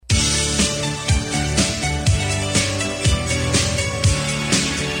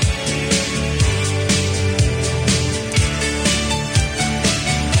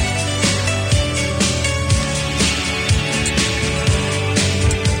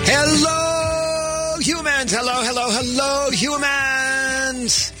humans. Hello,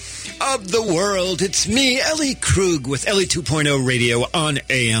 humans of the world. It's me, Ellie Krug, with Ellie 2.0 Radio on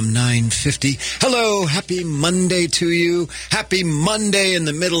AM 950. Hello, happy Monday to you. Happy Monday in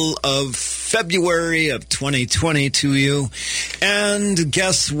the middle of February of 2020 to you. And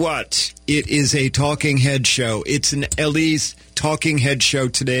guess what? It is a talking head show. It's an Ellie's talking head show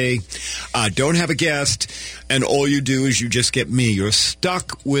today. Don't have a guest, and all you do is you just get me. You're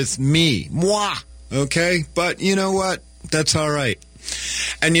stuck with me. Moi. Okay? But you know what? That's all right.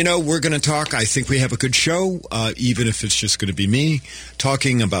 And, you know, we're going to talk. I think we have a good show, even if it's just going to be me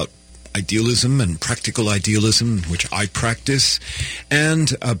talking about idealism and practical idealism, which I practice,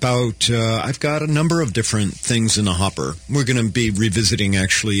 and about, I've got a number of different things in the hopper. We're going to be revisiting,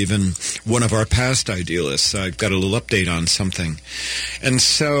 actually, even one of our past idealists. I've got a little update on something. And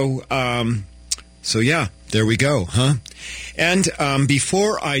so yeah, there we go, huh? And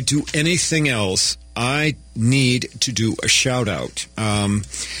before I do anything else, I need to do a shout-out.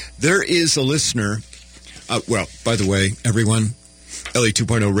 There is a listener. Well, by the way, everyone, Ellie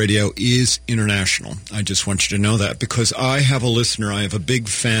 2.0 Radio is international. I just want you to know that because I have a listener. I have a big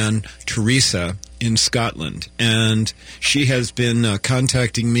fan, Teresa, in Scotland. And she has been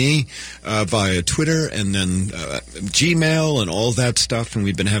contacting me via Twitter and then Gmail and all that stuff. And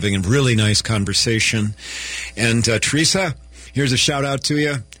we've been having a really nice conversation. And Teresa, here's a shout-out to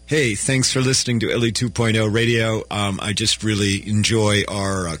you. Hey, thanks for listening to Ellie 2.0 Radio. I just really enjoy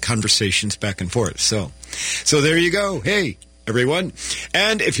our conversations back and forth. So there you go. Hey, everyone.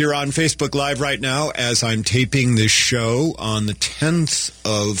 And if you're on Facebook Live right now, as I'm taping this show on the 10th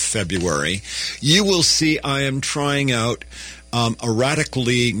of February, you will see I am trying out a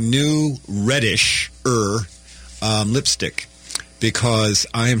radically new reddish-er lipstick because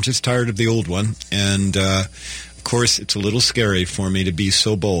I am just tired of the old one. And of course, it's a little scary for me to be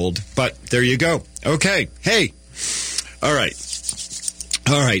so bold, but there you go. Okay. Hey. All right.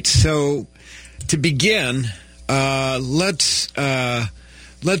 So to begin, let's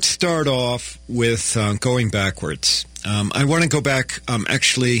start off with going backwards. I want to go back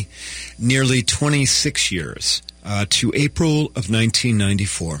actually nearly 26 years to April of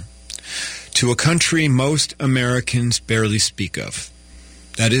 1994 to a country most Americans barely speak of.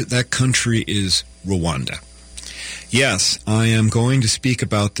 That country is Rwanda. Yes, I am going to speak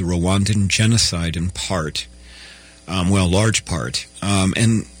about the Rwandan genocide in part, large part.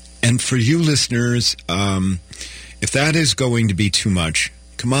 And for you listeners, if that is going to be too much,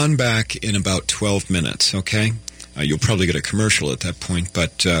 come on back in about 12 minutes, okay? You'll probably get a commercial at that point,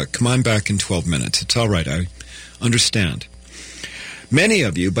 but come on back in 12 minutes. It's all right, I understand. Many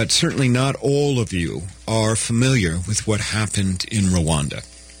of you, but certainly not all of you, are familiar with what happened in Rwanda.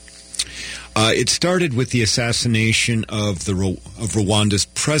 It started with the assassination of Rwanda's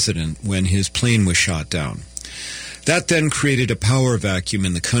president when his plane was shot down. That then created a power vacuum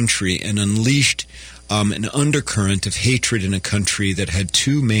in the country and unleashed an undercurrent of hatred in a country that had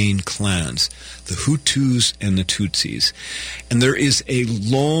two main clans, the Hutus and the Tutsis. And there is a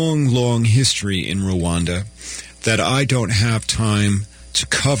long, long history in Rwanda that I don't have time to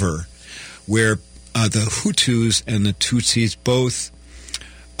cover, where the Hutus and the Tutsis both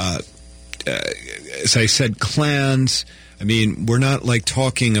as I said, clans. I mean, we're not like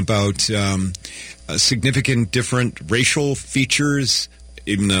talking about significant different racial features,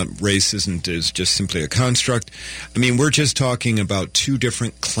 even though race is just simply a construct. I mean, we're just talking about two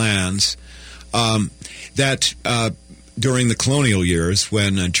different clans that during the colonial years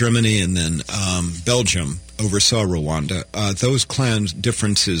when Germany and then Belgium oversaw Rwanda, those clan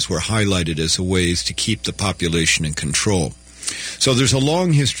differences were highlighted as ways to keep the population in control. So there's a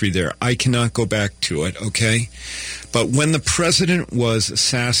long history there. I cannot go back to it, okay? But when the president was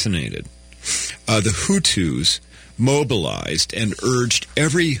assassinated, the Hutus mobilized and urged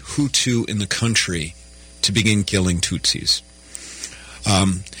every Hutu in the country to begin killing Tutsis.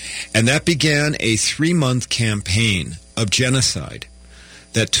 And that began a 3-month campaign of genocide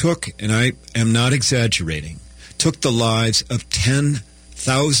that took, and I am not exaggerating, took the lives of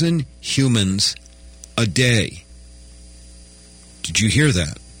 10,000 humans a day. Did you hear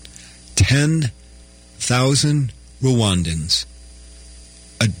that? 10,000 Rwandans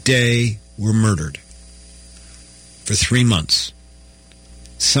a day were murdered for 3 months.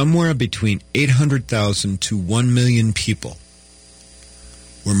 Somewhere between 800,000 to 1 million people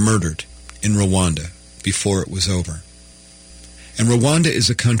were murdered in Rwanda before it was over. And Rwanda is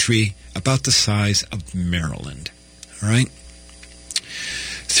a country about the size of Maryland, all right?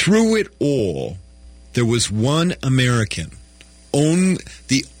 Through it all, there was one American,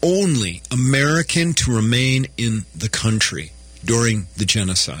 the only American to remain in the country during the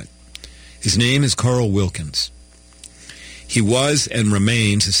genocide. His name is Carl Wilkins. He was and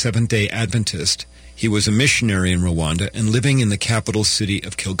remains a Seventh-day Adventist. He was a missionary in Rwanda and living in the capital city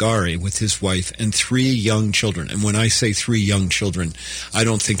of Kilgari with his wife and 3 young children. And when I say 3 young children, I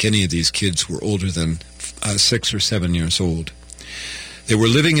don't think any of these kids were older than 6 or 7 years old. They were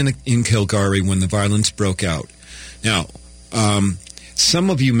living in Kilgari when the violence broke out. Now,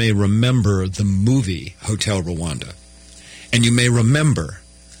 some of you may remember the movie Hotel Rwanda. And you may remember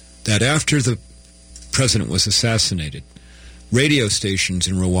that after the president was assassinated, radio stations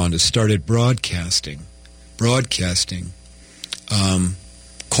in Rwanda started broadcasting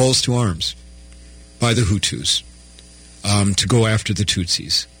calls to arms by the Hutus to go after the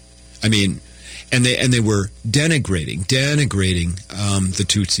Tutsis. I mean, and they were denigrating the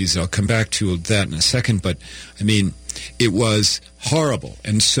Tutsis. I'll come back to that in a second, but I mean, it was horrible.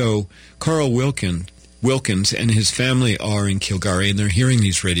 And so Carl Wilkins and his family are in Kilgari, and they're hearing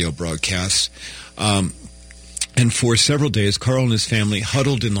these radio broadcasts. And for several days, Carl and his family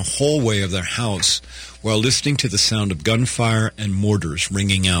huddled in the hallway of their house while listening to the sound of gunfire and mortars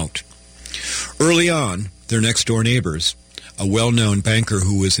ringing out. Early on, their next-door neighbors, a well-known banker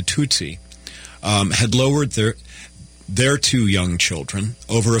who was a Tutsi, had lowered their 2 young children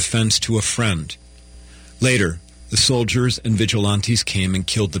over a fence to a friend. Later, the soldiers and vigilantes came and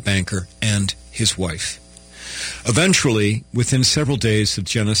killed the banker and his wife. Eventually, within several days of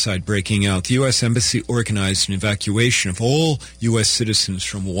genocide breaking out, the U.S. Embassy organized an evacuation of all U.S. citizens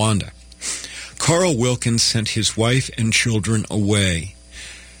from Rwanda. Carl Wilkins sent his wife and children away,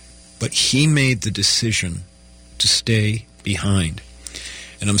 but he made the decision to stay behind.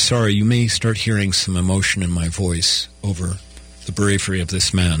 And I'm sorry, you may start hearing some emotion in my voice over the bravery of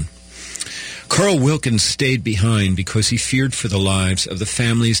this man. Carl Wilkins stayed behind because he feared for the lives of the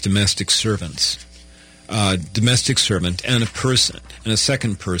family's domestic servant and a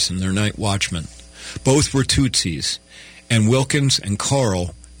second person, their night watchman. Both were Tutsis, and Wilkins and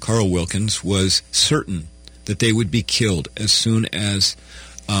Carl Wilkins was certain that they would be killed as soon as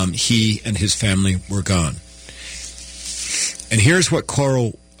he and his family were gone. And here's what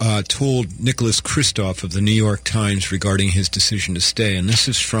Carl told Nicholas Kristof of the New York Times regarding his decision to stay. And this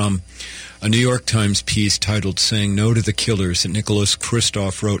is from a New York Times piece titled Saying No to the Killers that Nicholas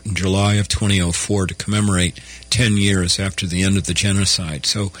Kristof wrote in July of 2004 to commemorate 10 years after the end of the genocide.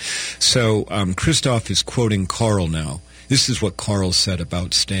 So Kristof is quoting Carl now. This is what Carl said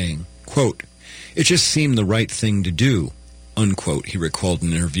about staying. Quote, "It just seemed the right thing to do," unquote, he recalled in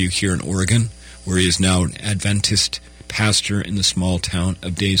an interview here in Oregon, where he is now an Adventist pastor in the small town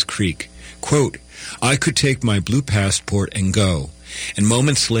of Days Creek. Quote, "I could take my blue passport and go, and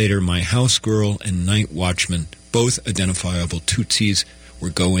moments later my house girl and night watchman, both identifiable Tutsis, were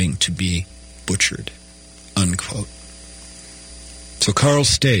going to be butchered," unquote. So Carl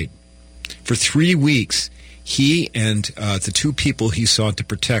stayed. For 3 weeks, he and the 2 people he sought to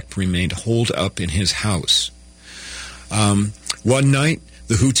protect remained holed up in his house. One night,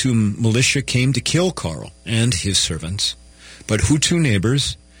 the Hutu militia came to kill Carl and his servants, but Hutu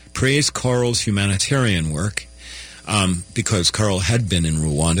neighbors praised Carl's humanitarian work because Carl had been in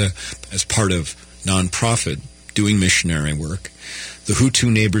Rwanda as part of nonprofit doing missionary work. The Hutu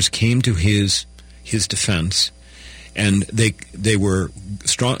neighbors came to his defense, and they were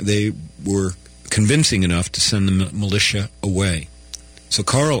strong. They were convincing enough to send the militia away. So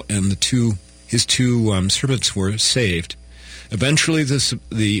Carl and his two servants were saved. Eventually,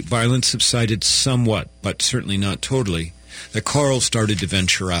 the violence subsided somewhat, but certainly not totally, that Carl started to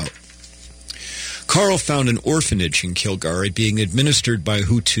venture out. Carl found an orphanage in Kilgari being administered by a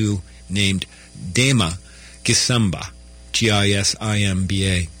Hutu named Dema Gisamba,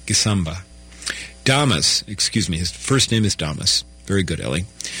 Gisimba, Gisamba. Damas, his first name is Damas. Very good, Ellie.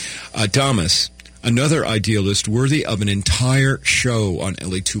 Damas, another idealist worthy of an entire show on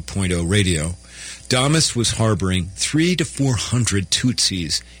Ellie 2.0 radio. Damas was harboring 300 to 400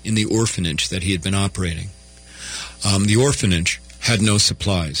 Tutsis in the orphanage that he had been operating. The orphanage had no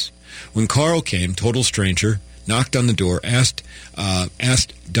supplies. When Carl came, total stranger, knocked on the door, asked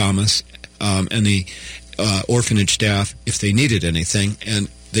Damas and the orphanage staff if they needed anything, and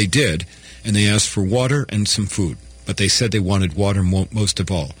they did, and they asked for water and some food. But they said they wanted water most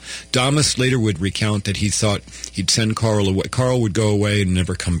of all. Damas later would recount that he thought he'd send Carl away. Carl would go away and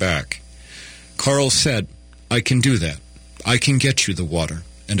never come back. Carl said, "I can do that. I can get you the water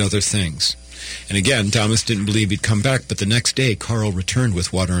and other things." And again, Damas didn't believe he'd come back, but the next day Carl returned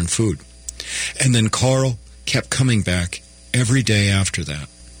with water and food. And then Carl kept coming back every day after that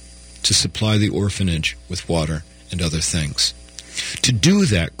to supply the orphanage with water and other things. To do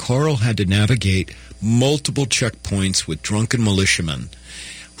that, Carl had to navigate multiple checkpoints with drunken militiamen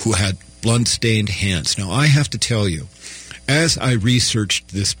who had blood-stained hands. Now, I have to tell you, as I researched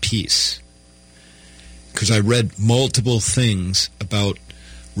this piece, because I read multiple things about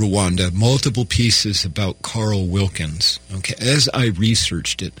Rwanda, multiple pieces about Carl Wilkins, okay, as I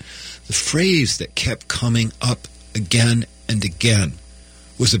researched it, the phrase that kept coming up again and again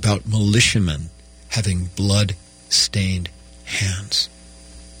was about militiamen having blood-stained hands.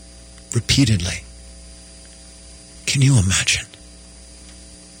 Repeatedly. Can you imagine?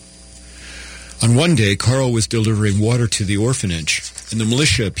 On one day, Carl was delivering water to the orphanage, and the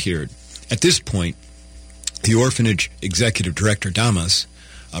militia appeared. At this point, the orphanage executive director, Damas,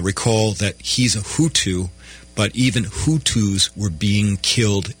 recalled that he's a Hutu, but even Hutus were being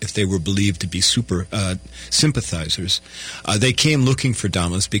killed if they were believed to be sympathizers. They came looking for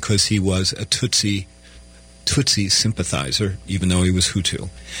Damas because he was a Tutsi sympathizer, even though he was Hutu.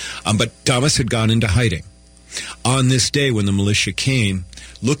 But Damas had gone into hiding. On this day, when the militia came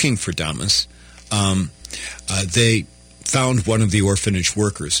looking for Damas, they found one of the orphanage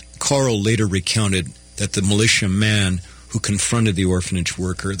workers. Carl later recounted that the militia man who confronted the orphanage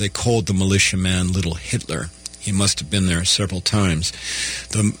worker, they called the militia man Little Hitler. He must have been there several times.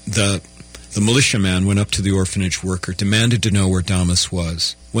 The militia man went up to the orphanage worker, demanded to know where Damas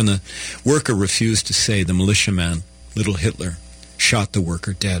was. When the worker refused to say, the militia man, Little Hitler, shot the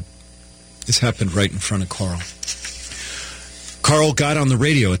worker dead. This happened right in front of Carl. Carl got on the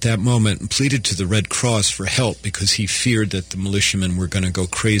radio at that moment and pleaded to the Red Cross for help because he feared that the militiamen were going to go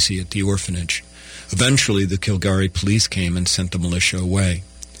crazy at the orphanage. Eventually, the Kilgari police came and sent the militia away.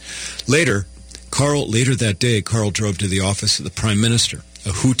 Later that day, Carl drove to the office of the Prime Minister, a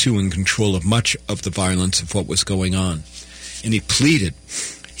Hutu in control of much of the violence of what was going on. And he pleaded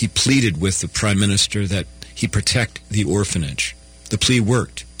with the Prime Minister that he protect the orphanage. The plea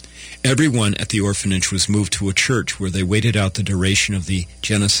worked. Everyone at the orphanage was moved to a church where they waited out the duration of the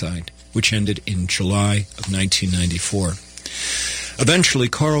genocide, which ended in July of 1994. Eventually,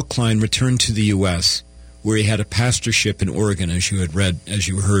 Carl Klein returned to the U.S., where he had a pastorship in Oregon, as you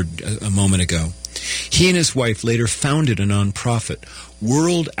heard a moment ago. He and his wife later founded a nonprofit,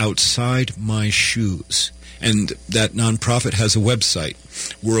 World Outside My Shoes. And that nonprofit has a website,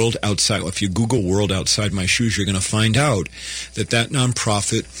 World Outside. If you Google World Outside My Shoes, you're going to find out that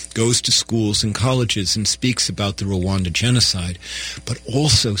nonprofit goes to schools and colleges and speaks about the Rwanda genocide, but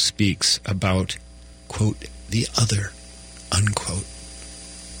also speaks about, quote, the other, unquote.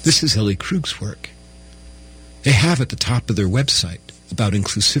 This is Ellie Krug's work. They have at the top of their website about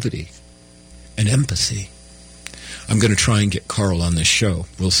inclusivity and empathy. I'm going to try and get Carl on this show.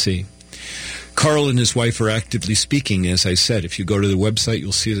 We'll see. Carl and his wife are actively speaking, as I said. If you go to the website,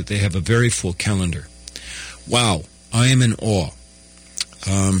 you'll see that they have a very full calendar. Wow, I am in awe.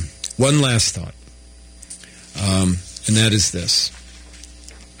 One last thought, and that is this.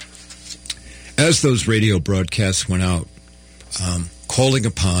 As those radio broadcasts went out, calling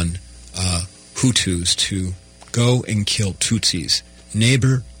upon Hutus to go and kill Tutsis,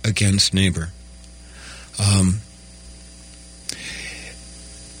 neighbor against neighbor,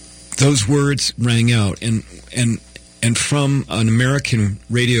 those words rang out, and from an American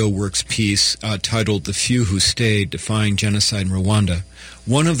Radio Works piece titled "The Few Who Stayed: Defying Genocide in Rwanda,"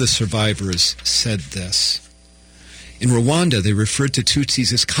 one of the survivors said this. In Rwanda, they referred to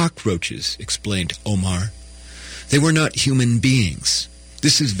Tutsis as cockroaches, explained Omar. They were not human beings.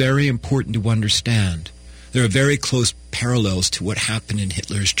 This is very important to understand. There are very close parallels to what happened in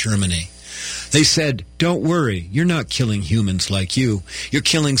Hitler's Germany. They said, don't worry, you're not killing humans like you. You're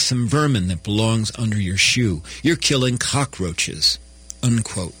killing some vermin that belongs under your shoe. You're killing cockroaches,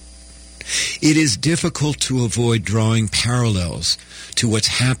 unquote. It is difficult to avoid drawing parallels to what's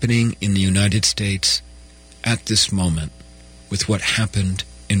happening in the United States at this moment with what happened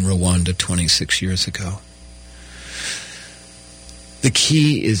in Rwanda 26 years ago. The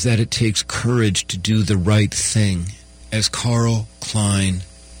key is that it takes courage to do the right thing, as Carl Klein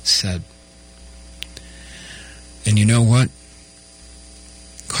said. And you know what?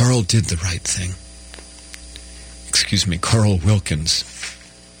 Carl did the right thing. Carl Wilkins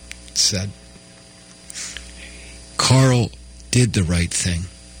said. Carl did the right thing.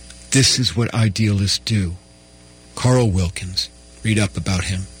 This is what idealists do. Carl Wilkins. Read up about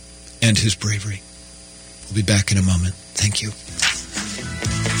him and his bravery. We'll be back in a moment. Thank you.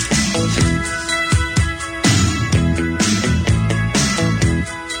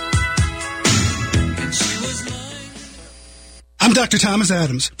 I'm Dr. Thomas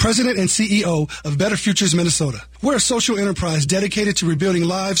Adams, President and CEO of Better Futures Minnesota. We're a social enterprise dedicated to rebuilding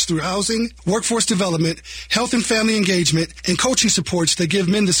lives through housing, workforce development, health and family engagement, and coaching supports that give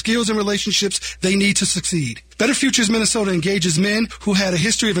men the skills and relationships they need to succeed. Better Futures Minnesota engages men who had a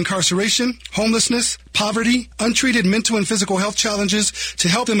history of incarceration, homelessness, poverty, untreated mental and physical health challenges to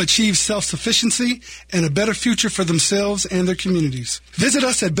help them achieve self-sufficiency and a better future for themselves and their communities. Visit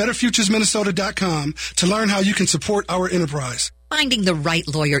us at betterfuturesminnesota.com to learn how you can support our enterprise. Finding the right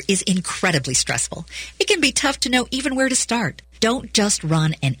lawyer is incredibly stressful. It can be tough to know even where to start. Don't just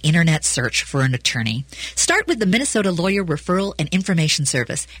run an internet search for an attorney. Start with the Minnesota Lawyer Referral and Information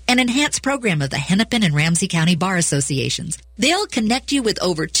Service, an enhanced program of the Hennepin and Ramsey County Bar Associations. They'll connect you with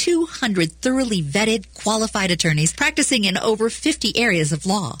over 200 thoroughly vetted, qualified attorneys practicing in over 50 areas of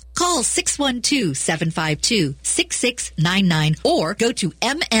law. Call 612-752-6699 or go to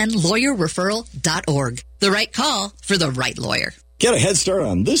mnlawyerreferral.org. The right call for the right lawyer. Get a head start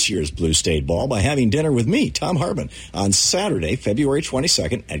on this year's Blue State Ball by having dinner with me, Tom Harbin, on Saturday, February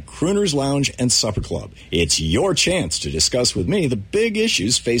 22nd at Crooner's Lounge and Supper Club. It's your chance to discuss with me the big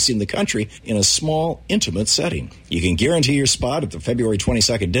issues facing the country in a small, intimate setting. You can guarantee your spot at the February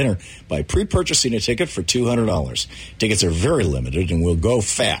 22nd dinner by pre-purchasing a ticket for $200. Tickets are very limited and will go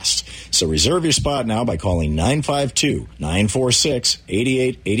fast. So reserve your spot now by calling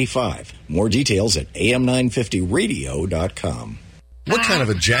 952-946-8885. More details at am950radio.com. What kind of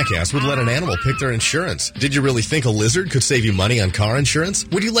a jackass would let an animal pick their insurance? Did you really think a lizard could save you money on car insurance?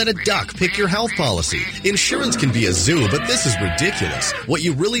 Would you let a duck pick your health policy? Insurance can be a zoo, but this is ridiculous. What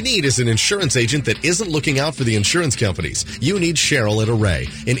you really need is an insurance agent that isn't looking out for the insurance companies. You need Cheryl at Array,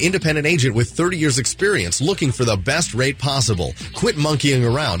 an independent agent with 30 years experience looking for the best rate possible. Quit monkeying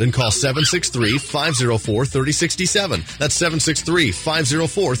around and call 763-504-3067. That's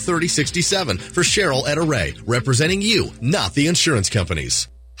 763-504-3067 for Cheryl at Array, representing you, not the insurance companies.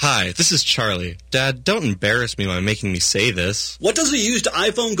 Hi, this is Charlie. Dad, don't embarrass me by making me say this. What does a used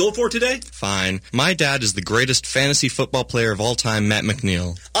iPhone go for today? Fine. My dad is the greatest fantasy football player of all time, Matt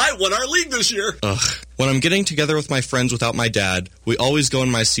McNeil. I won our league this year. Ugh. When I'm getting together with my friends without my dad, we always go in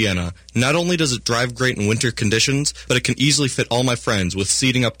my Sienna. Not only does it drive great in winter conditions, but it can easily fit all my friends with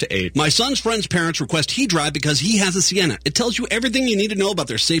seating up to 8. My son's friends' parents request he drive because he has a Sienna. It tells you everything you need to know about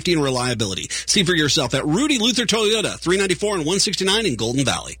their safety and reliability. See for yourself at Rudy Luther Toyota, 394 and 169 in Golden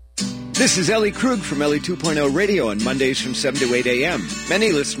Valley. This is Ellie Krug from Ellie 2.0 Radio on Mondays from 7 to 8 a.m.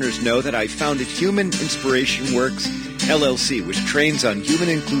 Many listeners know that I founded Human Inspiration Works, LLC, which trains on human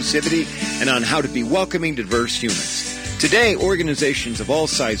inclusivity and on how to be welcoming to diverse humans. Today, organizations of all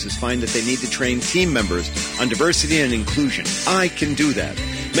sizes find that they need to train team members on diversity and inclusion. I can do that.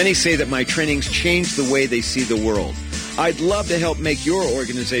 Many say that my trainings change the way they see the world. I'd love to help make your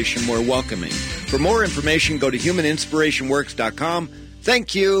organization more welcoming. For more information, go to humaninspirationworks.com.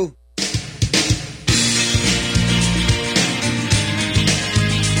 Thank you.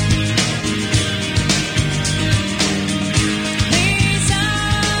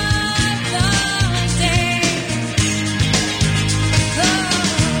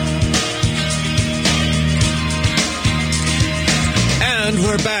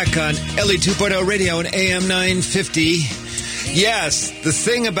 We're back on Ellie 2.0 Radio and AM 950. Yes, the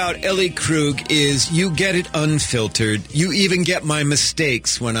thing about Ellie Krug is you get it unfiltered. You even get my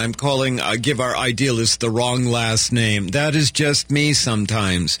mistakes when I'm calling, give our idealist the wrong last name. That is just me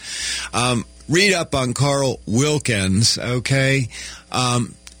sometimes. Read up on Carl Wilkins, okay?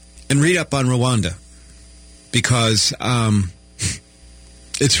 And read up on Rwanda. Because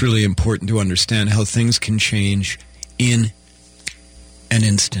it's really important to understand how things can change in an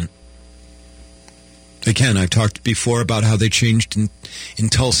instant. Again, I've talked before about how they changed in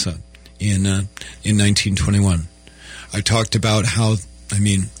Tulsa in 1921. I talked about how,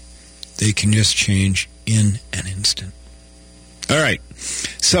 they can just change in an instant. All right,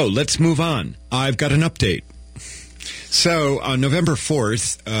 so let's move on. I've got an update. So on November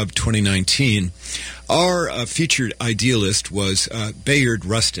 4th of 2019, our featured idealist was Bayard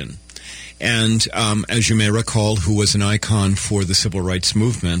Rustin. And as you may recall, who was an icon for the civil rights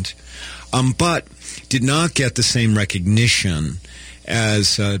movement, but did not get the same recognition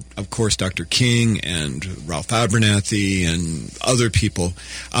as, of course, Dr. King and Ralph Abernathy and other people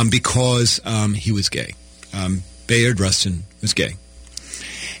because he was gay. Bayard Rustin was gay.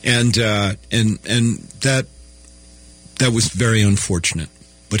 And that was very unfortunate.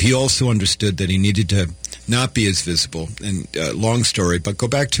 But he also understood that he needed to not be as visible. And long story, but go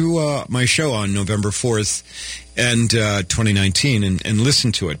back to my show on November 4th and 2019 and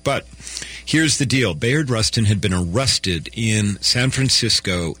listen to it. But here's the deal. Bayard Rustin had been arrested in San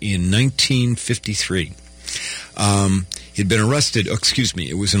Francisco in 1953. He'd been arrested,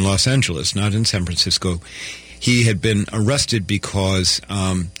 it was in Los Angeles, not in San Francisco. He had been arrested because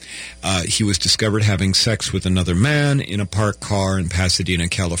he was discovered having sex with another man in a parked car in Pasadena,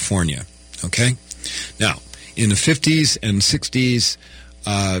 California. Okay? Now, in the 50s and 60s,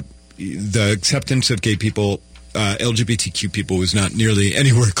 the acceptance of gay people, LGBTQ people, was not nearly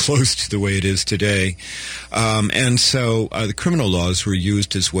anywhere close to the way it is today. And so the criminal laws were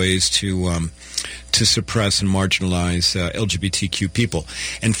used as ways to suppress and marginalize LGBTQ people.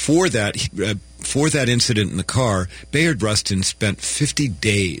 And for that incident in the car, Bayard Rustin spent 50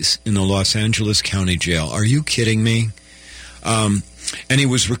 days in the Los Angeles County Jail. Are you kidding me? And he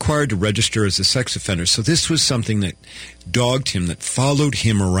was required to register as a sex offender. So this was something that dogged him, that followed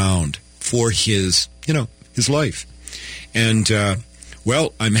him around for his life. And,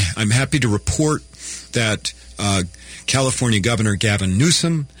 I'm happy to report that California Governor Gavin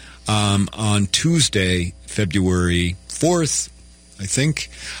Newsom on Tuesday, February 4th, I think,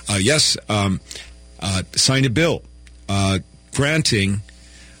 signed a bill granting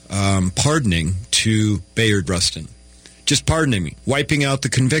pardoning to Bayard Rustin. Just pardoning me, wiping out the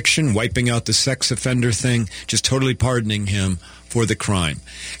conviction, wiping out the sex offender thing, just totally pardoning him for the crime.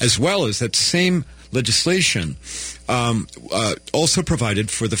 As well as that same legislation also provided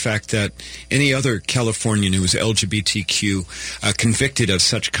for the fact that any other Californian who was LGBTQ convicted of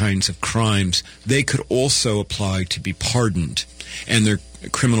such kinds of crimes, they could also apply to be pardoned and their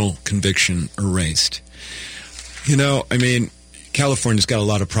criminal conviction erased. California's got a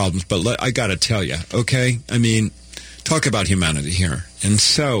lot of problems, but I got to tell you, okay? Talk about humanity here. And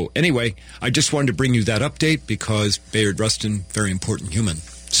so, anyway, I just wanted to bring you that update because Bayard Rustin, very important human.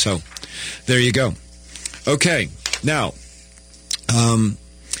 So, there you go. Okay, now,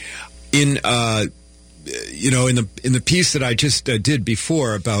 in the piece that I just did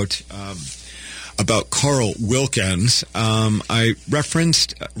before about Carl Wilkins, I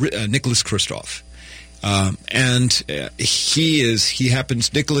referenced Nicholas Kristof.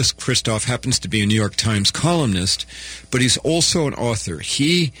 Nicholas Kristof happens to be a New York Times columnist, but he's also an author.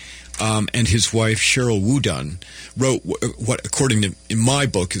 He and his wife, Cheryl Wooden, wrote what, according to, in my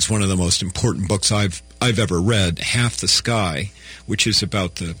book, is one of the most important books I've ever read, Half the Sky, which is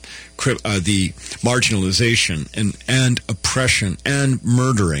about the marginalization and oppression and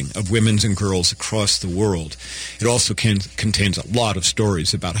murdering of women and girls across the world. It also contains a lot of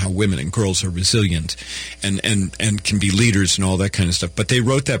stories about how women and girls are resilient and can be leaders and all that kind of stuff. But they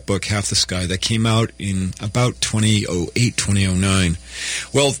wrote that book, Half the Sky, that came out in about 2008, 2009.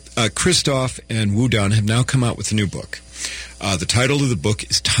 Well, Kristof and Wooden have now come out with a new book. The title of the book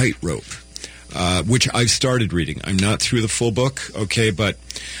is Tightrope. Which I've started reading. I'm not through the full book, okay, but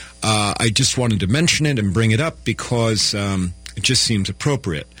I just wanted to mention it and bring it up because it just seems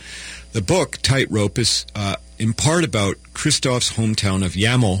appropriate. The book, Tightrope, is in part about Kristof's hometown of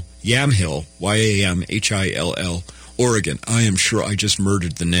Yamhill, Y-A-M-H-I-L-L, Oregon. I am sure I just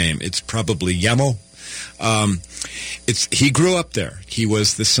murdered the name. It's probably Yamo. He grew up there. He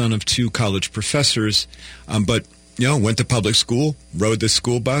was the son of two college professors, but went to public school, rode the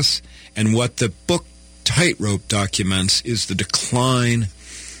school bus, and what the book Tightrope documents is the decline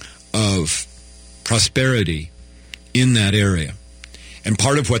of prosperity in that area. And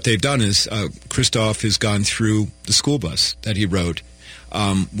part of what they've done is Kristof has gone through the school bus that he rode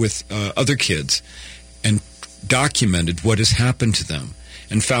with other kids and documented what has happened to them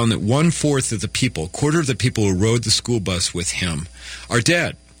and found that quarter of the people who rode the school bus with him are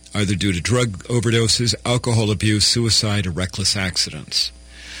dead, either due to drug overdoses, alcohol abuse, suicide, or reckless accidents.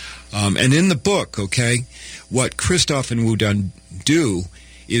 And in the book, okay, what Kristof and Wooden do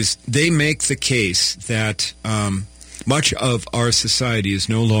is they make the case that much of our society is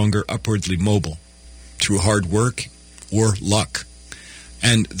no longer upwardly mobile through hard work or luck.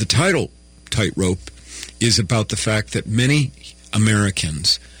 And the title, Tightrope, is about the fact that many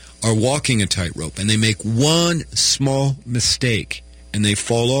Americans are walking a tightrope and they make one small mistake and they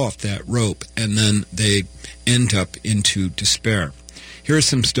fall off that rope and then they end up into despair. Here are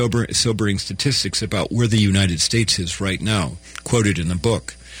some sobering statistics about where the United States is right now, quoted in the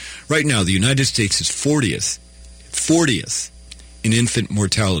book. Right now, the United States is 40th in infant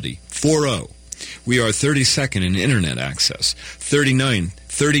mortality, 40. We are 32nd in internet access,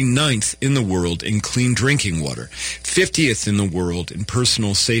 39th in the world in clean drinking water, 50th in the world in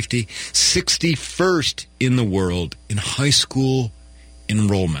personal safety, 61st in the world in high school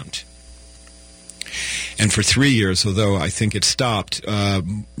enrollment. And for 3 years, although I think it stopped last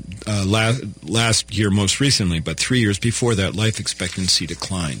year most recently, but 3 years before that, life expectancy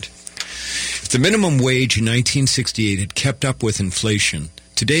declined. If the minimum wage in 1968 had kept up with inflation,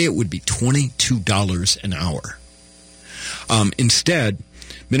 today it would be $22 an hour. Instead,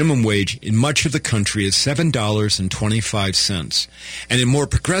 minimum wage in much of the country is $7.25, and in more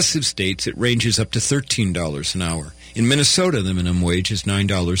progressive states it ranges up to $13 an hour. In Minnesota, the minimum wage is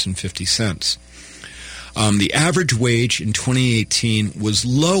 $9.50. The average wage in 2018 was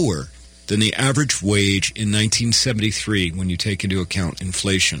lower than the average wage in 1973 when you take into account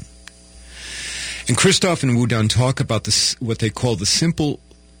inflation. And Christoph and Wudun talk about this, what they call the simple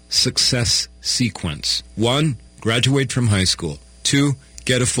success sequence. 1, graduate from high school. 2,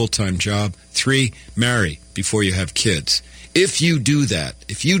 get a full-time job. 3, marry before you have kids. If you do that,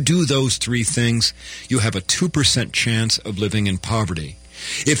 if you do those 3 things, you have a 2% chance of living in poverty.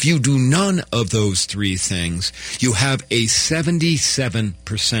 If you do none of those 3 things, you have a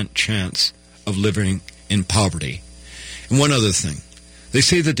 77% chance of living in poverty. And one other thing. They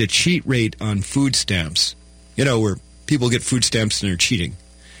say that the cheat rate on food stamps, where people get food stamps and they're cheating,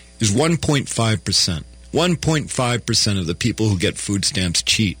 is 1.5%. 1.5% of the people who get food stamps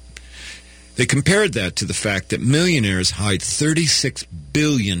cheat. They compared that to the fact that millionaires hide $36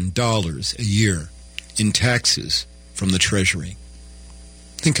 billion a year in taxes from the Treasury.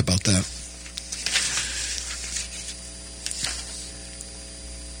 Think about that.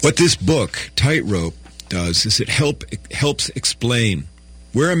 What this book, Tightrope, does is it helps explain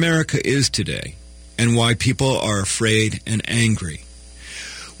where America is today and why people are afraid and angry.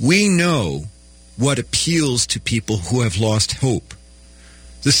 We know what appeals to people who have lost hope.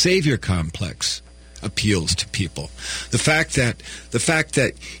 The savior complex appeals to people. The fact that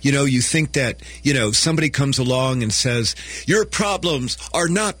you think that somebody comes along and says your problems are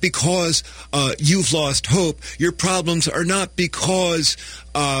not because you've lost hope. Your problems are not because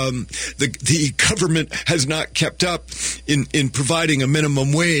the government has not kept up in providing a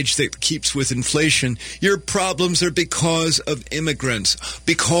minimum wage that keeps with inflation. Your problems are because of immigrants,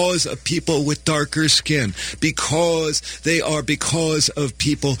 because of people with darker skin, because of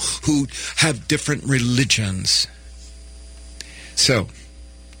people who have different religions. So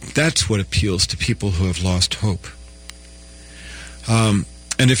that's what appeals to people who have lost hope. And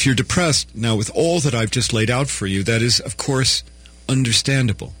if you're depressed, now with all that I've just laid out for you, that is, of course,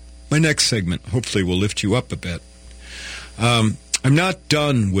 understandable. My next segment hopefully will lift you up a bit. I'm not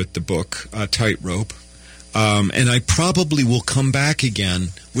done with the book, Tightrope, and I probably will come back again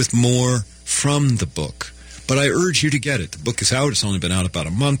with more from the book. But I urge you to get it. The book is out. It's only been out about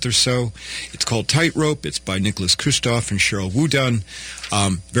a month or so. It's called Tightrope. It's by Nicholas Kristof and Cheryl Wudun.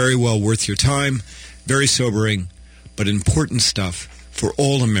 Very well worth your time. Very sobering, but important stuff for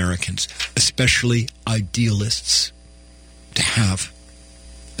all Americans, especially idealists, to have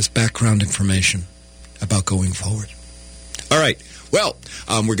as background information about going forward. All right. Well,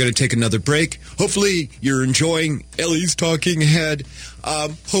 we're going to take another break. Hopefully you're enjoying Ellie's Talking Head.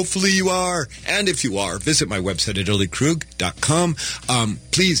 Hopefully you are. And if you are, visit my website at elliekrug.com.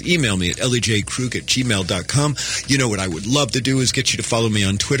 Please email me at elliejkrug@gmail.com. You know what I would love to do is get you to follow me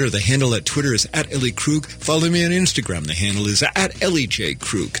on Twitter. The handle at Twitter is at @EllieKrug. Follow me on Instagram. The handle is at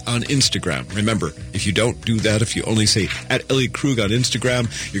EllieJKrug on Instagram. Remember, if you don't do that, if you only say at EllieKrug on Instagram,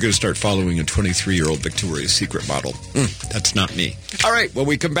 you're going to start following a 23-year-old Victoria's Secret model. That's not me. All right, when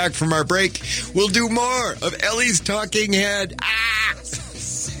we come back from our break, we'll do more of Ellie's Talking Head.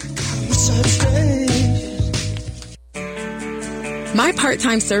 My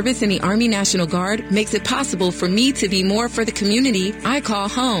part-time service in the Army National Guard makes it possible for me to be more for the community I call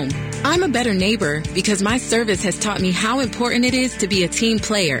home. I'm a better neighbor because my service has taught me how important it is to be a team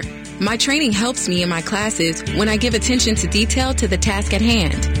player. My training helps me in my classes when I give attention to detail to the task at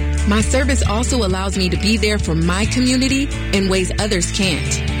hand. My service also allows me to be there for my community in ways others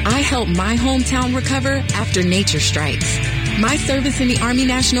can't. I help my hometown recover after nature strikes. My service in the Army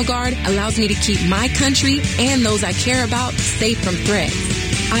National Guard allows me to keep my country and those I care about safe from threats.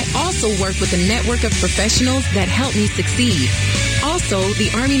 I also work with a network of professionals that help me succeed. Also,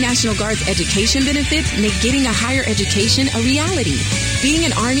 the Army National Guard's education benefits make getting a higher education a reality. Being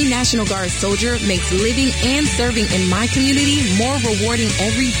an Army National Guard soldier makes living and serving in my community more rewarding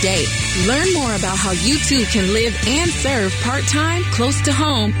every day. Learn more about how you too can live and serve part-time close to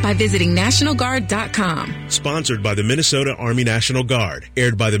home by visiting NationalGuard.com. Sponsored by the Minnesota Army National Guard.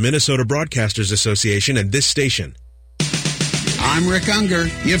 Aired by the Minnesota Broadcasters Association and this station. I'm Rick Unger.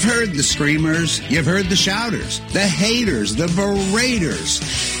 You've heard the screamers, you've heard the shouters, the haters, the beraters.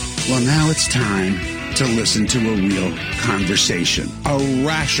 Well, now it's time to listen to a real conversation, a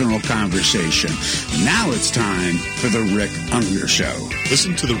rational conversation. Now it's time for the Rick Unger Show.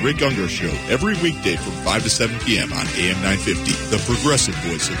 Listen to the Rick Unger Show every weekday from 5 to 7 p.m. on AM 950, the progressive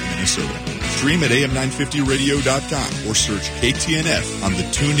voice of Minnesota. Stream at am950radio.com or search KTNF on the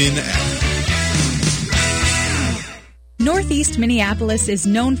TuneIn app. Northeast Minneapolis is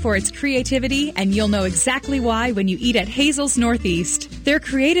known for its creativity, and you'll know exactly why when you eat at Hazel's Northeast. Their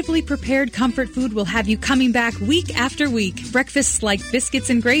creatively prepared comfort food will have you coming back week after week. Breakfasts like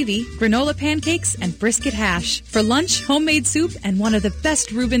biscuits and gravy, granola pancakes, and brisket hash. For lunch, homemade soup and one of the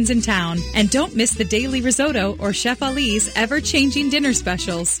best Reubens in town. And don't miss the daily risotto or Chef Ali's ever-changing dinner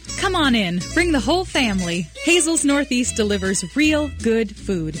specials. Come on in. Bring the whole family. Hazel's Northeast delivers real good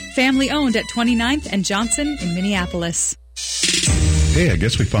food. Family owned at 29th and Johnson in Minneapolis. Hey, I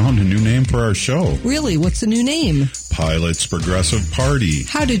guess we found a new name for our show. Really? What's the new name? Pilot's Progressive Party.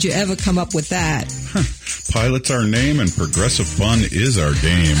 How did you ever come up with that? Pilot's our name and Progressive Fun is our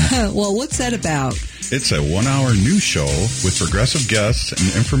game. Well, what's that about? It's a 1-hour news show with progressive guests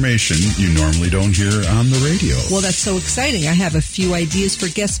and information you normally don't hear on the radio. Well, that's so exciting. I have a few ideas for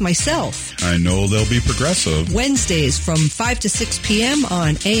guests myself. I know they'll be progressive. Wednesdays from 5 to 6 p.m.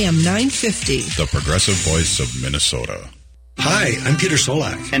 on AM 950. The Progressive Voice of Minnesota. Hi, I'm Peter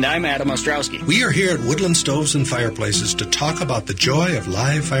Solak. And I'm Adam Ostrowski. We are here at Woodland Stoves and Fireplaces to talk about the joy of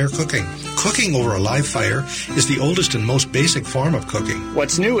live fire cooking. Cooking over a live fire is the oldest and most basic form of cooking.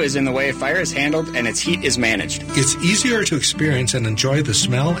 What's new is in the way fire is handled and its heat is managed. It's easier to experience and enjoy the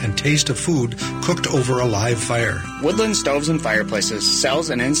smell and taste of food cooked over a live fire. Woodland Stoves and Fireplaces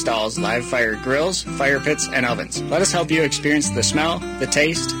sells and installs live fire grills, fire pits, and ovens. Let us help you experience the smell, the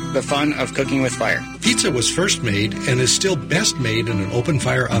taste, the fun of cooking with fire. Pizza was first made and is still best made in an open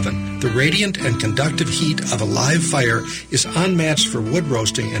fire oven. The radiant and conductive heat of a live fire is unmatched for wood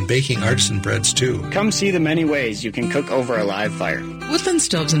roasting and baking artisan breads too. Come see the many ways you can cook over a live fire. Woodland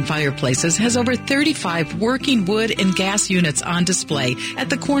Stoves and Fireplaces has over 35 working wood and gas units on display at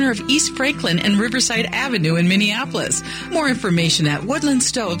the corner of East Franklin and Riverside Avenue in Minneapolis. More information at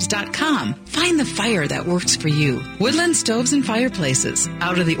woodlandstoves.com. Find the fire that works for you. Woodland Stoves and Fireplaces.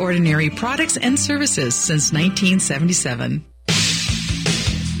 Out of the ordinary products and services since 1977.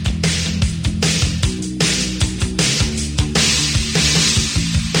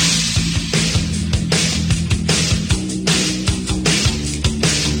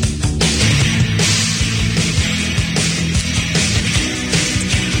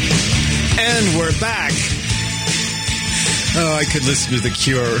 And we're back. Oh, I could listen to The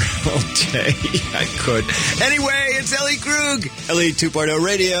Cure all day. I could. Anyway, it's Ellie Krug. Ellie 2.0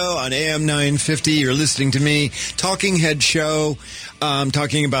 Radio on AM 950. You're listening to me. Talking Head Show.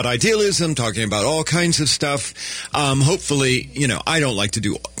 Talking about idealism, talking about all kinds of stuff. Hopefully, I don't like to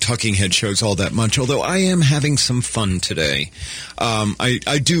do talking head shows all that much, although I am having some fun today.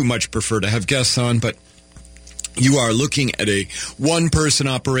 I do much prefer to have guests on, but you are looking at a one-person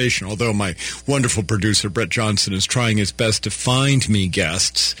operation, although my wonderful producer, Brett Johnson, is trying his best to find me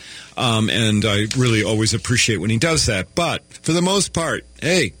guests, and I really always appreciate when he does that. But for the most part,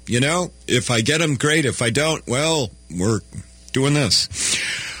 hey, if I get them, great. If I don't, well, we're doing this.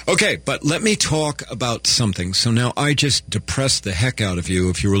 Okay, but let me talk about something. So now I just depressed the heck out of you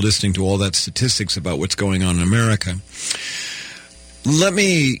if you were listening to all that statistics about what's going on in America. Let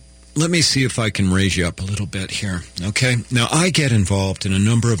me see if I can raise you up a little bit here, okay? Now, I get involved in a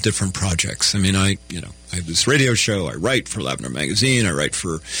number of different projects. I mean, I have this radio show. I write for Lavender Magazine. I write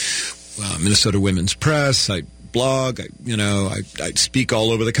for Minnesota Women's Press. I blog. I speak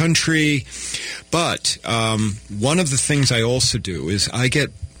all over the country. But one of the things I also do is I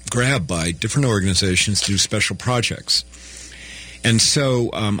get grabbed by different organizations to do special projects. And so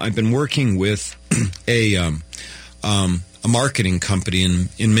I've been working with a marketing company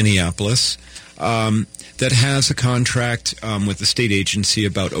in Minneapolis that has a contract with the state agency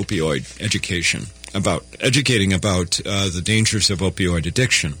about opioid education, about educating about the dangers of opioid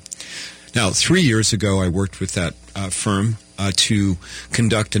addiction. Now, 3 years ago, I worked with that firm to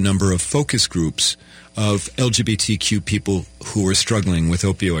conduct a number of focus groups of LGBTQ people who were struggling with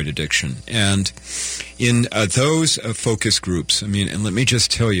opioid addiction. And in those focus groups, and let me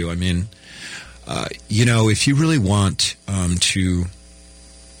just tell you, if you really want to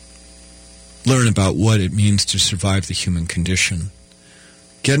learn about what it means to survive the human condition,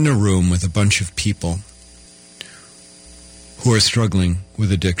 get in a room with a bunch of people who are struggling with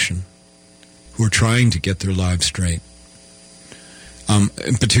addiction, who are trying to get their lives straight,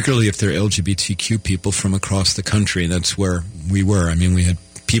 and particularly if they're LGBTQ people from across the country. That's where we were. We had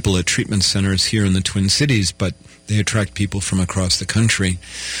people at treatment centers here in the Twin Cities, but they attract people from across the country.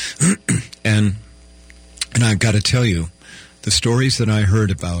 And I've got to tell you, the stories that I heard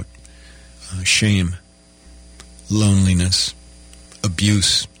about shame, loneliness,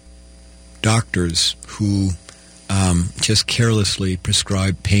 abuse, doctors who just carelessly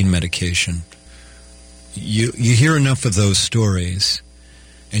prescribe pain medication. You hear enough of those stories,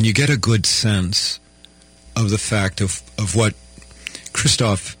 and you get a good sense of the fact of what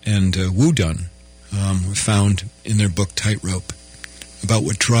Christoph and Wu Dun found in their book Tightrope about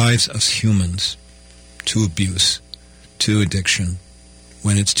what drives us humans to abuse, to addiction,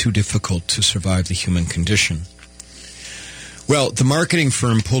 when it's too difficult to survive the human condition. Well, the marketing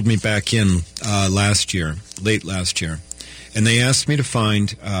firm pulled me back in late last year, and they asked me to find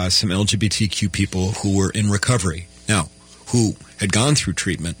some LGBTQ people who were in recovery. Now, who had gone through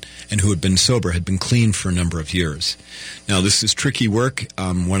treatment and who had been sober, had been clean for a number of years. Now, this is tricky work.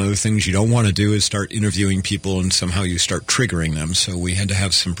 One of the things you don't want to do is start interviewing people and somehow you start triggering them. So we had to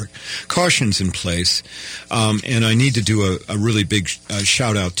have some precautions in place. And I need to do a really big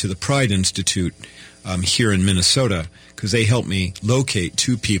shout-out to the Pride Institute here in Minnesota, because they helped me locate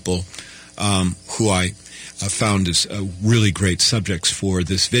two people who I found as really great subjects for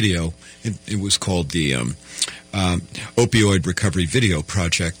this video. It was called the Opioid Recovery Video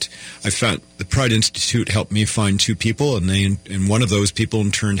Project. I found the Pride Institute helped me find two people, and one of those people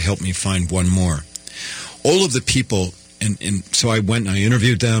in turn helped me find one more. All of the people, and so I went and I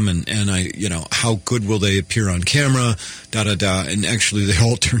interviewed them, and I, how good will they appear on camera, and actually they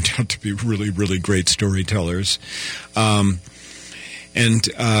all turned out to be really, really great storytellers. And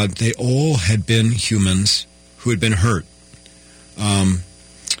they all had been humans who had been hurt. In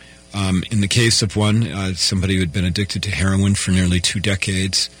the case of one, somebody who had been addicted to heroin for nearly 2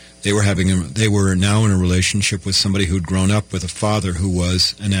 decades, they were now in a relationship with somebody who'd grown up with a father who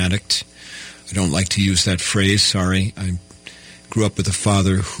was an addict. I don't like to use that phrase, sorry. I grew up with a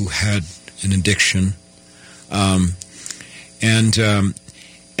father who had an addiction. And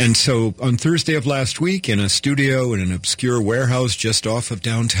so on Thursday of last week, in a studio in an obscure warehouse just off of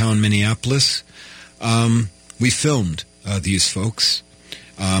downtown Minneapolis, we filmed these folks.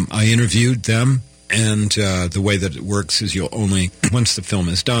 I interviewed them, and the way that it works is once the film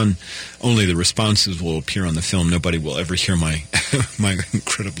is done, only the responses will appear on the film. Nobody will ever hear my my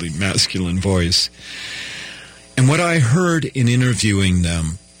incredibly masculine voice. And what I heard in interviewing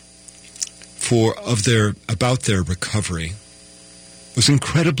them about their recovery was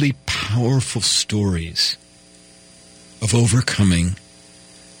incredibly powerful stories of overcoming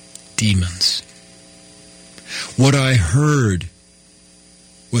demons. What I heard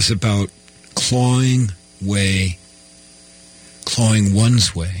was about clawing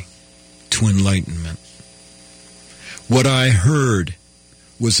one's way to enlightenment. What I heard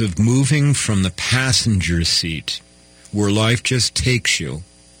was of moving from the passenger seat, where life just takes you,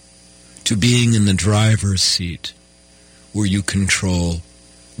 to being in the driver's seat, where you control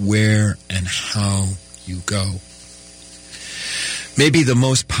where and how you go. Maybe the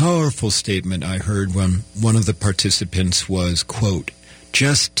most powerful statement I heard when one of the participants was, quote,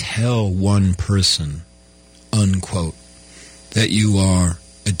 "Just tell one person," unquote, "that you are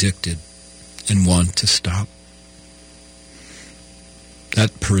addicted and want to stop."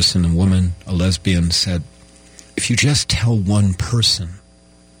 That person, a woman, a lesbian, said, "If you just tell one person,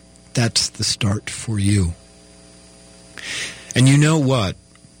 that's the start for you." And you know what?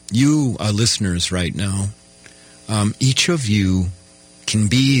 You listeners right now, each of you can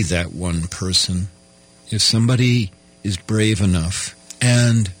be that one person if somebody is brave enough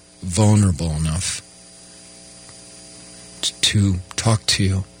and vulnerable enough to talk to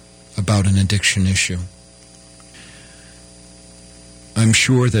you about an addiction issue. I'm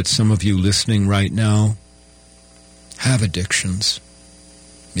sure that some of you listening right now have addictions.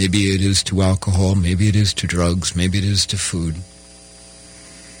 Maybe it is to alcohol, maybe it is to drugs, maybe it is to food.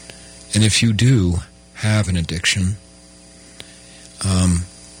 And if you do have an addiction,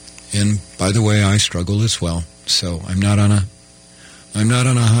 and by the way, I struggle as well, so I'm not on a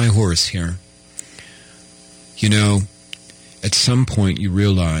high horse here. You know, at some point you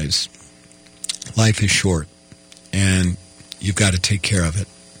realize life is short and you've got to take care of it.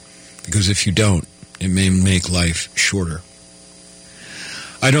 Because if you don't, it may make life shorter.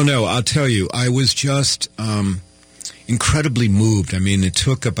 I don't know. I'll tell you, I was just incredibly moved. I mean, it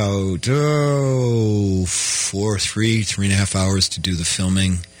took about 3.5 hours to do the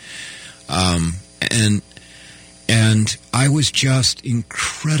filming. And I was just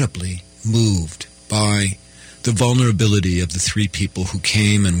incredibly moved by the vulnerability of the 3 people who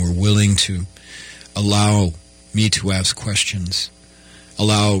came and were willing to allow me to ask questions,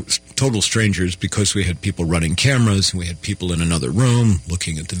 allow total strangers, because we had people running cameras and we had people in another room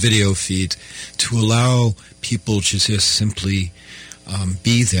looking at the video feed, to allow people to just simply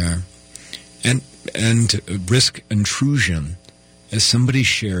be there and risk intrusion as somebody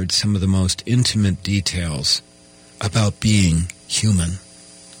shared some of the most intimate details about being human.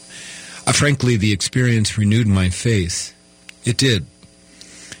 Frankly, the experience renewed my faith. It did.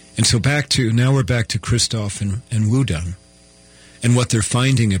 And so now we're back to Christoph and Wudang and what they're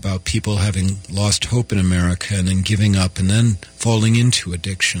finding about people having lost hope in America and then giving up and then falling into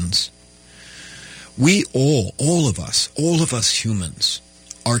addictions. We all of us humans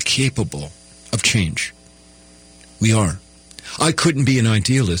are capable of change. We are. I couldn't be an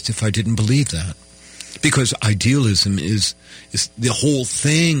idealist if I didn't believe that. Because idealism is the whole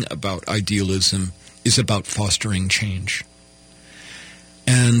thing about idealism is about fostering change.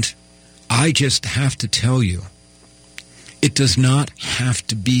 And I just have to tell you, it does not have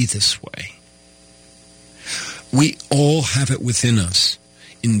to be this way. We all have it within us,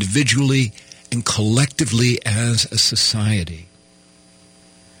 individually and collectively as a society,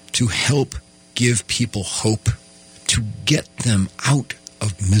 to help give people hope, to get them out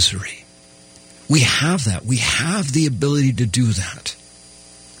of misery. We have that. We have the ability to do that.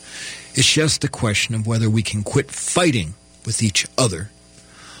 It's just a question of whether we can quit fighting with each other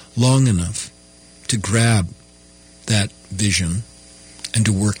long enough to grab that vision and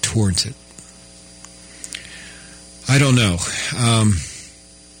to work towards it. I don't know.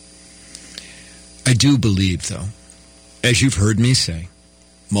 I do believe, though, as you've heard me say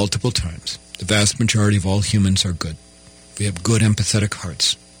multiple times, the vast majority of all humans are good. We have good, empathetic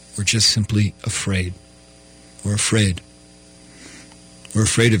hearts. We're just simply afraid. We're afraid. We're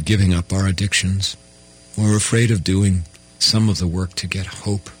afraid of giving up our addictions. We're afraid of doing some of the work to get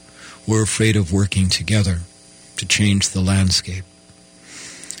hope. We're afraid of working together to change the landscape.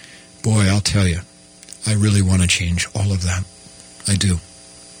 Boy, I'll tell you, I really want to change all of that. I do.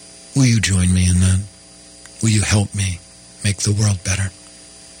 Will you join me in that? Will you help me make the world better?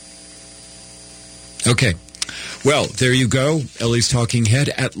 Okay. Well, there you go. Ellie's Talking Head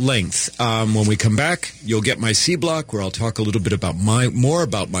at length. When we come back, you'll get my C block where I'll talk a little bit about more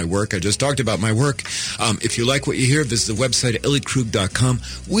about my work. I just talked about my work. If you like what you hear, visit the website at elliekrug.com.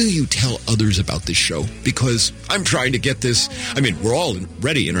 Will you tell others about this show? Because I'm trying to get this. I mean, we're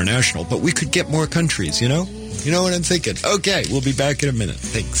already international, but we could get more countries, you know? You know what I'm thinking? Okay, we'll be back in a minute.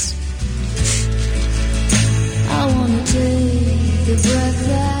 Thanks. I want to take the breath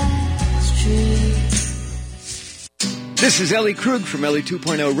that's true. This is Ellie Krug from Ellie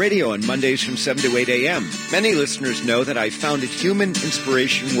 2.0 Radio on Mondays from 7 to 8 a.m. Many listeners know that I founded Human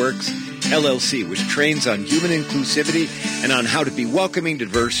Inspiration Works, LLC, which trains on human inclusivity and on how to be welcoming to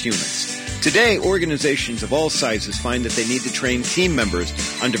diverse humans. Today, organizations of all sizes find that they need to train team members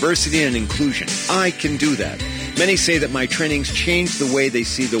on diversity and inclusion. I can do that. Many say that my trainings change the way they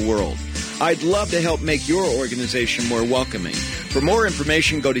see the world. I'd love to help make your organization more welcoming. For more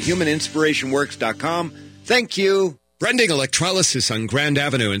information, go to humaninspirationworks.com. Thank you. Brending Electrolysis on Grand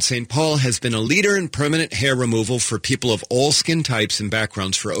Avenue in St. Paul has been a leader in permanent hair removal for people of all skin types and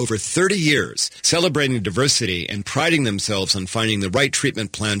backgrounds for over 30 years, celebrating diversity and priding themselves on finding the right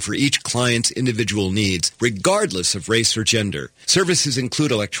treatment plan for each client's individual needs, regardless of race or gender. Services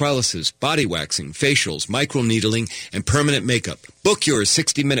include electrolysis, body waxing, facials, microneedling, and permanent makeup. Book your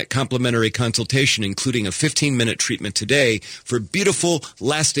 60-minute complimentary consultation, including a 15-minute treatment today for beautiful,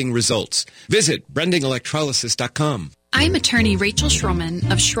 lasting results. Visit brendingelectrolysis.com. I'm attorney Rachel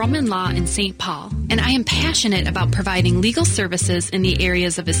Schroman of Schroman Law in St. Paul, and I am passionate about providing legal services in the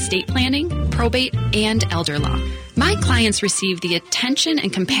areas of estate planning, probate, and elder law. My clients receive the attention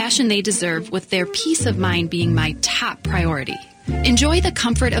and compassion they deserve, with their peace of mind being my top priority. Enjoy the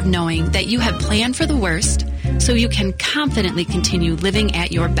comfort of knowing that you have planned for the worst so you can confidently continue living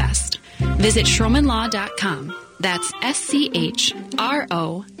at your best. Visit SchromanLaw.com. That's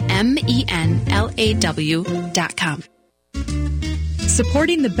SchromenLaw.com.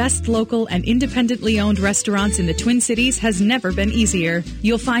 Supporting the best local and independently owned restaurants in the Twin Cities has never been easier.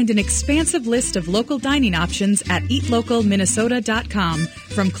 You'll find an expansive list of local dining options at eatlocalminnesota.com,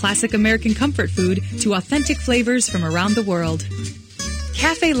 from classic American comfort food to authentic flavors from around the world.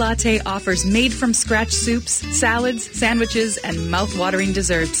 Cafe Latte offers made-from-scratch soups, salads, sandwiches, and mouth-watering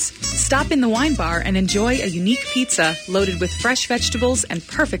desserts. Stop in the wine bar and enjoy a unique pizza loaded with fresh vegetables and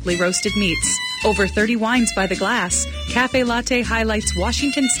perfectly roasted meats. Over 30 wines by the glass, Cafe Latte highlights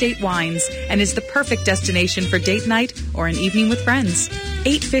Washington State wines and is the perfect destination for date night or an evening with friends.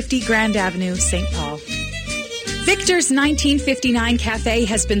 850 Grand Avenue, St. Paul. Victor's 1959 Cafe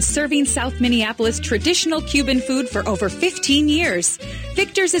has been serving South Minneapolis traditional Cuban food for over 15 years.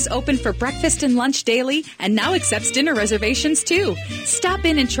 Victor's is open for breakfast and lunch daily and now accepts dinner reservations too. Stop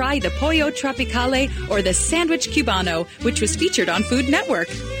in and try the Pollo Tropicale or the Sandwich Cubano, which was featured on Food Network.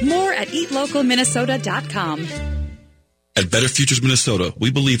 More at eatlocalminnesota.com. At Better Futures Minnesota, we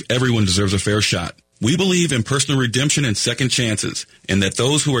believe everyone deserves a fair shot. We believe in personal redemption and second chances, and that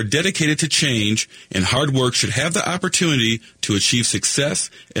those who are dedicated to change and hard work should have the opportunity to achieve success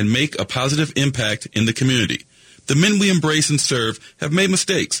and make a positive impact in the community. The men we embrace and serve have made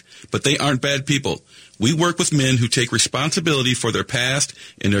mistakes, but they aren't bad people. We work with men who take responsibility for their past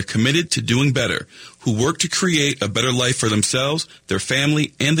and are committed to doing better, who work to create a better life for themselves, their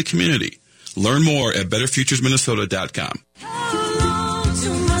family, and the community. Learn more at betterfuturesminnesota.com.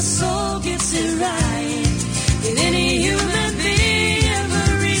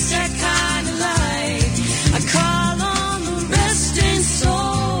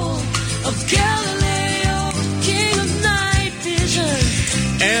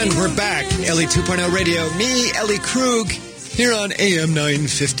 And we're back. Ellie 2.0 Radio. Me, Ellie Krug, here on AM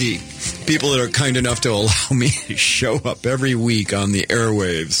 950. People that are kind enough to allow me to show up every week on the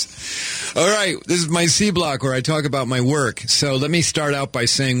airwaves. All right, this is my C block where I talk about my work. So let me start out by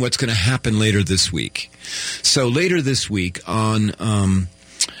saying what's going to happen later this week. So later this week on the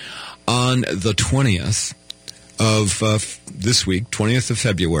 20th of this week, 20th of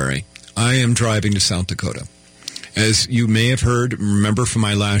February, I am driving to South Dakota. As you may have heard, remember from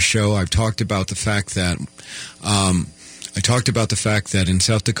my last show, I've talked about the fact that in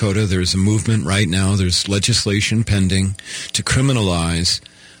South Dakota there's a movement right now. There's legislation pending to criminalize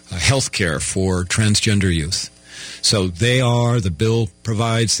health care for transgender youth. So the bill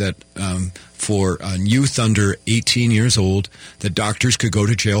provides that for youth under 18 years old, that doctors could go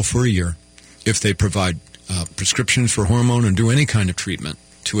to jail for a year if they provide prescriptions for hormone and do any kind of treatment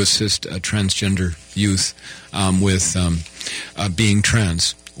to assist transgender youth with being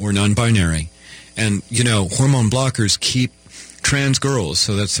trans or non-binary. And, hormone blockers keep trans girls,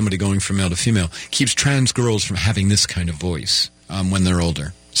 so that's somebody going from male to female, keeps trans girls from having this kind of voice when they're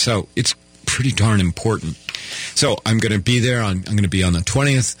older. So it's pretty darn important. So I'm going to be there. I'm going to be on the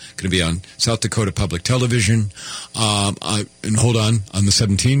 20th, going to be on South Dakota Public Television. And hold on the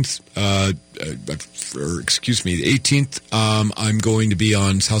 17th, the 18th, I'm going to be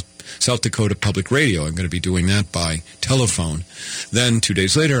on South Dakota Public Radio. I'm going to be doing that by telephone. Then 2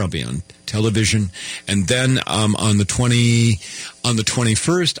 days later, I'll be on television. And then on the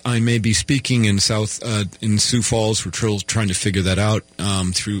 21st, I may be speaking in Sioux Falls. We're trying to figure that out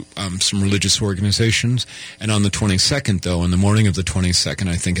through some religious organizations. And on the 22nd, though, in the morning of the 22nd,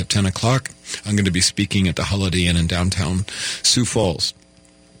 I think at 10 o'clock, I'm going to be speaking at the Holiday Inn in downtown Sioux Falls,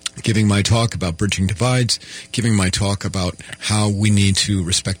 giving my talk about bridging divides, giving my talk about how we need to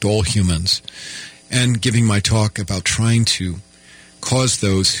respect all humans, and giving my talk about trying to cause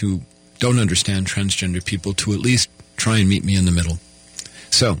those who don't understand transgender people to at least try and meet me in the middle.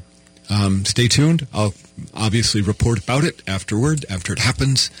 So, stay tuned. I'll obviously report about it afterward, after it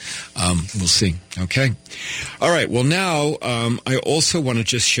happens. We'll see. Okay? All right. Well, now, I also want to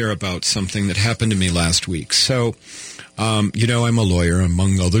just share about something that happened to me last week. So, I'm a lawyer,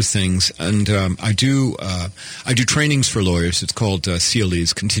 among other things, and I do trainings for lawyers. It's called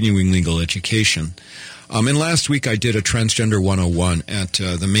CLE's, Continuing Legal Education. And last week I did a Transgender 101 at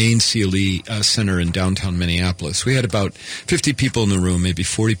the main CLE center in downtown Minneapolis. We had about 50 people in the room, maybe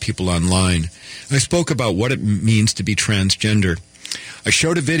 40 people online. I spoke about what it means to be transgender. I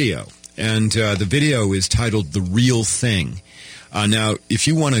showed a video, and the video is titled "The Real Thing." Now, if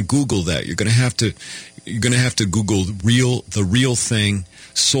you want to Google that, you're going to have to Google the real thing,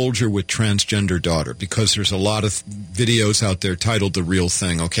 soldier with transgender daughter, because there's a lot of videos out there titled The Real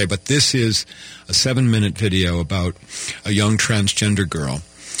Thing, okay? But this is a 7-minute video about a young transgender girl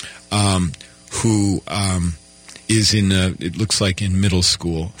who is it looks like in middle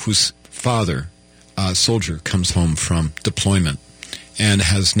school, whose father, soldier, comes home from deployment and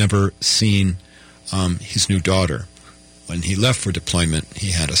has never seen his new daughter. When he left for deployment,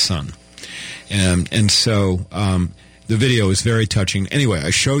 he had a son. And so the video is very touching. Anyway, I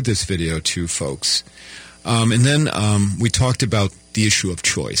showed this video to folks. And then we talked about the issue of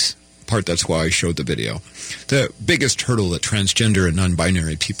choice. That's why I showed the video. The biggest hurdle that transgender and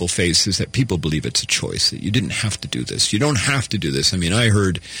non-binary people face is that people believe it's a choice, that you didn't have to do this. You don't have to do this. I mean, I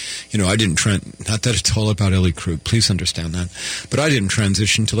heard, I didn't not that it's all about Ellie Krug, please understand that, but I didn't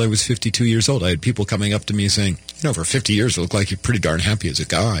transition until I was 52 years old. I had people coming up to me saying, for 50 years you look like you're pretty darn happy as a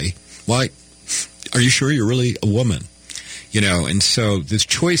guy. Why? Are you sure you're really a woman? And so this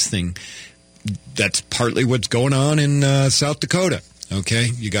choice thing, that's partly what's going on in South Dakota. Okay,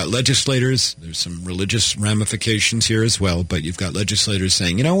 you got legislators, there's some religious ramifications here as well, but you've got legislators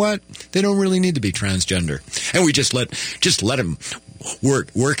saying, you know what, they don't really need to be transgender. And we just let them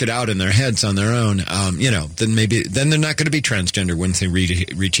work it out in their heads on their own, then they're not going to be transgender once they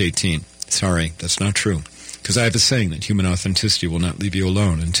reach 18. Sorry, that's not true. Because I have a saying that human authenticity will not leave you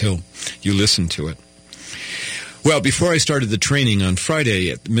alone until you listen to it. Well, before I started the training on Friday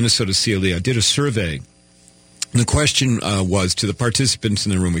at Minnesota CLE, I did a survey. And the question was to the participants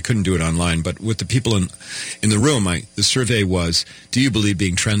in the room. We couldn't do it online, but with the people in the room, the survey was, do you believe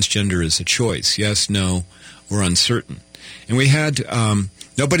being transgender is a choice? Yes, no, or uncertain? And we had,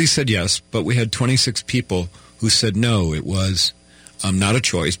 nobody said yes, but we had 26 people who said no, it was not a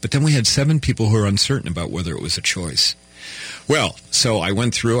choice. But then we had 7 people who were uncertain about whether it was a choice. Well, so I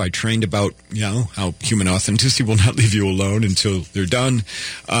went through, I trained about, how human authenticity will not leave you alone until they're done.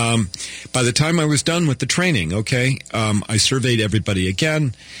 By the time I was done with the training, I surveyed everybody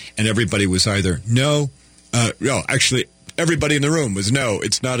again, and everybody was either actually, everybody in the room was no,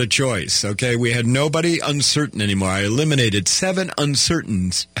 it's not a choice, okay? We had nobody uncertain anymore. I eliminated 7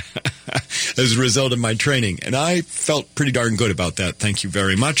 uncertains as a result of my training, and I felt pretty darn good about that. Thank you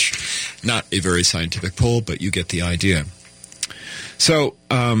very much. Not a very scientific poll, but you get the idea. So,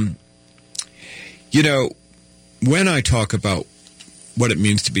 when I talk about what it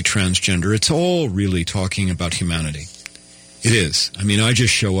means to be transgender, it's all really talking about humanity. It is. I mean, I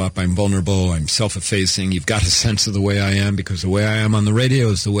just show up, I'm vulnerable, I'm self-effacing. You've got a sense of the way I am because the way I am on the radio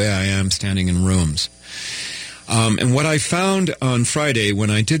is the way I am standing in rooms. And what I found on Friday when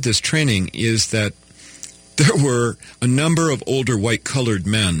I did this training is that there were a number of older white-colored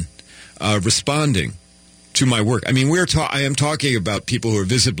men responding to my work. I mean, I am talking about people who are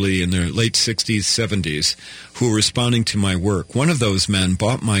visibly in their late 60s, 70s, who are responding to my work. One of those men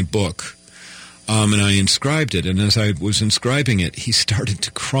bought my book, and I inscribed it. And as I was inscribing it, he started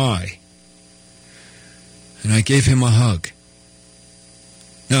to cry. And I gave him a hug.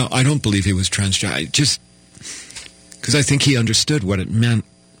 Now, I don't believe he was transgender. Because I think he understood what it meant.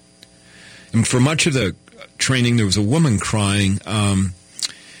 And for much of the training, there was a woman crying,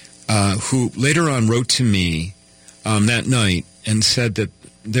 who later on wrote to me that night and said that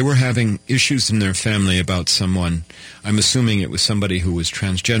they were having issues in their family about someone. I'm assuming it was somebody who was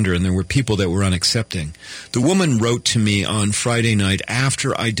transgender, and there were people that were unaccepting. The woman wrote to me on Friday night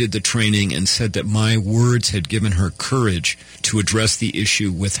after I did the training and said that my words had given her courage to address the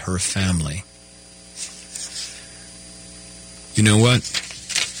issue with her family. You know what?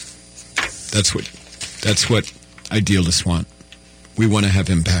 That's what idealists want. We want to have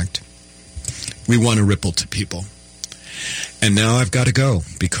impact. We want to ripple to people. And now I've got to go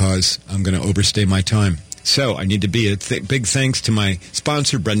because I'm going to overstay my time. So I need to be big thanks to my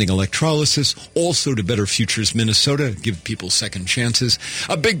sponsor, Brending Electrolysis, also to Better Futures Minnesota, give people second chances.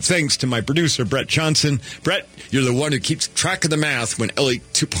 A big thanks to my producer, Brett Johnson. Brett, you're the one who keeps track of the math when Ellie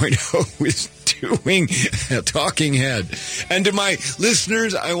 2.0 is doing a talking head. And to my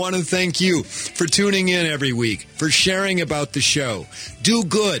listeners, I want to thank you for tuning in every week, for sharing about the show. Do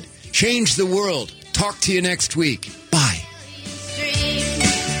good. Change the world. Talk to you next week.